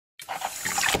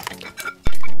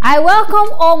I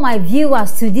welcome all my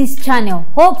viewers to this channel.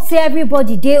 Hope say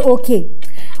everybody dey okay.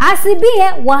 As e be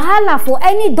here, wahala for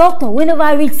any doctor wey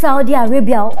never reach Saudi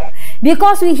Arabia,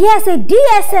 because we hear say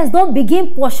DSS don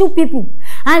begin pursue people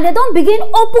and they don begin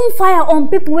open fire on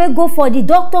people wey go for the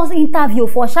doctor's interview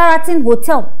for Sheraton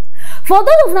Hotel. For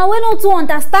those of una wey no too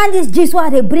understand this gist wey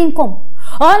they bring come,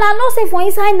 una know say for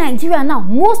inside Nigeria now,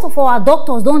 most of our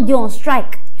doctors don dey on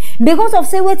strike because of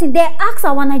say wetin they ask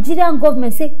our Nigerian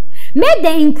government say make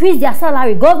dem increase their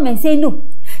salary. Government say no.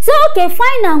 Say okay,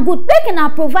 fine and good, make una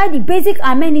provide the basic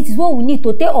amenities wey we need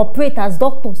to take operate as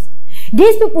doctors.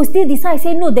 These people still decide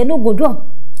say no, they no go do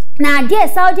am. Now there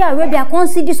Saudi Arabia come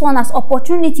see this one as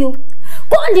opportunity.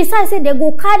 Come decide say they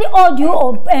go carry all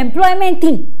the employment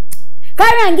thing,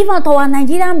 carry and give am to our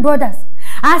Nigerian brothers.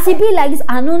 As e be like this,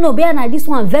 I don't know where this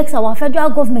one vex our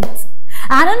federal government.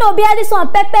 I don't know where this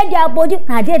one pepper their body.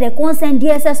 Now there they come send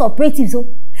DSS operatives.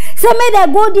 Say make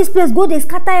they go this place, go they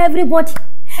scatter everybody.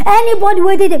 Anybody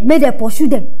where they make they pursue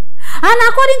them. And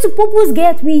according to People's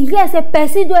Gate, we hear say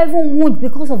person don't even wound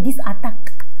because of this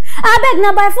attack. I beg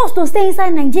now by force to stay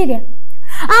inside Nigeria.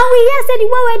 And we hear say the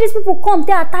way where these people come,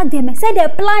 they attack them. Say they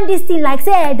plan this thing like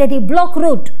say they block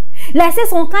road. Like say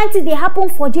some kind thing they happen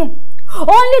for them.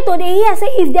 Only to they hear say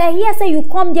if they hear say you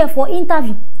come there for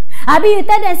interview. I be you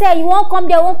tell them say you won't come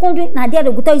there, won't come do it. Now there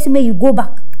they go tell you say may you go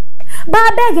back. But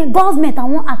I beg government I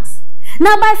won't ask.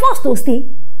 Now by force to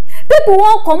stay. People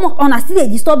won't come out on a still they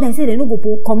disturb them, say they no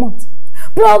go come out.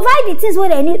 Provide the things where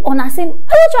they need on a same.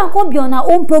 Each one come be on our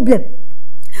own problem.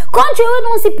 Country we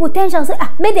don't see potential, say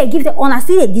may they give them on a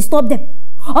still they disturb them.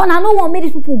 On a no one make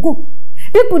these people go.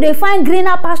 People they find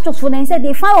greener pastures for themselves,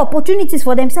 they find opportunities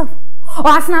for themselves. Or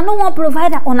as no one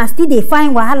provider on a still they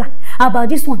find wahala about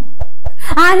this one.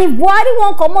 And if Buhari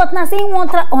won't come out now saying won't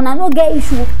try on a no get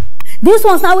issue. This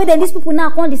one's now where then these people now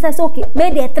can't decide say, okay,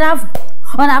 may they travel.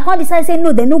 On I can't decide say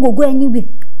no, they no go anywhere.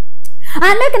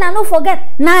 And making I no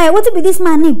forget, now what be this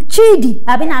man name? Chidi.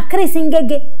 I been a crazy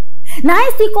ngege. Now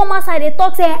I still come outside, they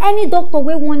talk say any doctor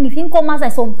we won't leave, him come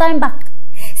outside some time back.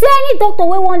 Say any doctor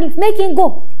we won't leave, make him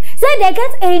go. Say they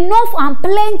get enough and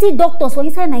plenty doctors for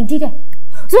inside Nigeria.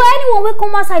 So anyone will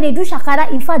come outside, they do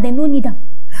shakara, in fact they no need them.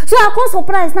 So I can't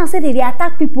surprise now say they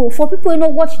attack people. For people who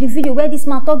not watch the video where this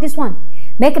man talk this one.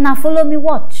 Make now follow me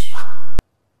watch.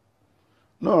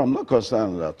 No, I'm not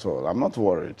concerned at all. I'm not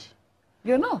worried.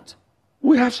 You're not?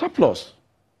 We have surplus.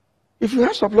 If you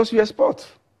have surplus, you export.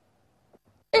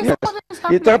 Yes.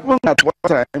 It happened at one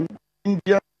time,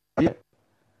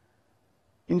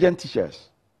 Indian teachers.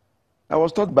 I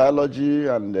was taught biology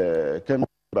and chemistry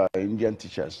by Indian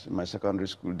teachers in my secondary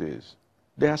school days.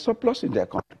 They are surplus in their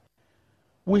country.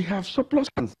 We have surplus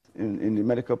in the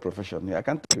medical profession. I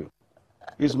can tell you.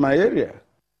 It's my area.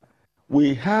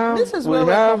 We have. This is where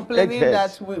we're complaining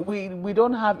that we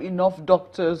don't have enough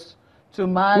doctors to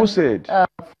man. Who said?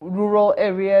 Rural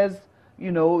areas.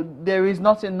 You know, there is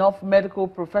not enough medical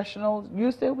professionals.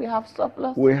 You say we have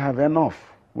surplus? We have enough.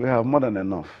 We have more than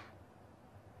enough.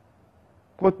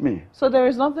 Quote me. So there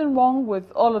is nothing wrong with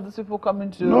all of these people coming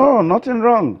to... No, nothing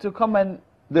wrong. To come and...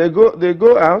 They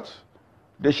go out,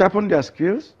 they sharpen their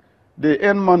skills, they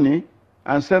earn money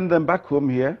and send them back home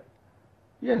here.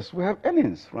 Yes, we have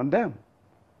earnings from them.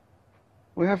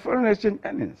 We have foreign exchange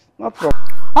earnings, not from...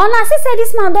 Ona say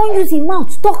this man don't use his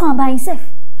mouth talk by himself.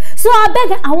 So I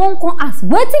beg I won't come ask.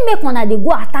 Wetin make una they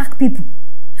go attack people?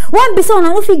 One be say una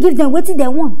no fit give them wetin they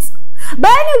want.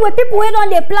 But anyway, people wait on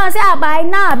their plan say by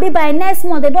now, by next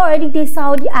month, they don't already take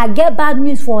Saudi. I get bad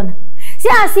news for una. See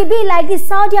as e be like this,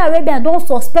 Saudi Arabia don't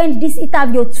suspend this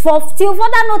interview till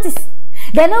further notice.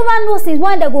 They never know since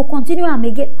when they go continue am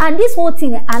again. And this whole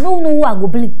thing, I don't know who I go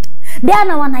blame. They are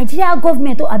our Nigerian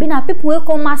government. I been people will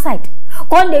come outside.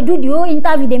 When they do the whole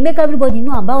interview, they make everybody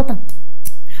know about them.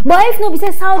 But if no be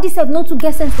say Saudi have not to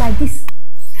get sense like this.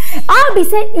 I'll be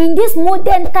saying in this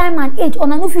modern time and age, on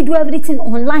no fit do everything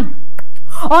online.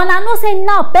 On I know say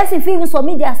now person fit even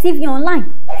submit their CV online.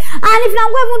 And if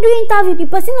I'm going to do interview,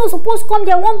 the person no supposed come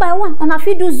there one by one. On a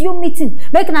fit do Zoom meeting,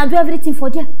 make na do everything for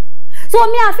them. So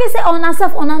me I feel say on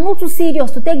herself, on not too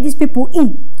serious to take these people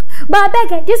in. But I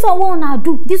beg this one what I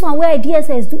do, this one where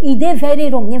DSS do, it dey very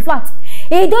wrong. In fact,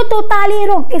 it dey totally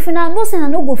wrong. If you no say I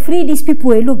no go free these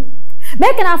people alone.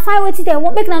 Make na find what they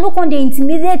want, make na no come dey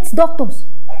intimidate doctors.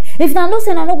 If na no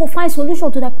say I no go find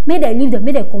solution to that, make they leave them,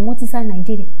 make they come out inside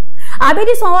Nigeria. I bet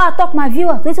this one where I talk my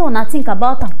viewers, what you wanna think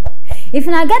about them. If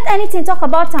you get anything talk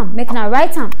about them, make na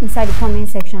write them inside the comment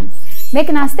section. Make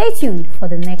na stay tuned for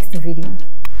the next video.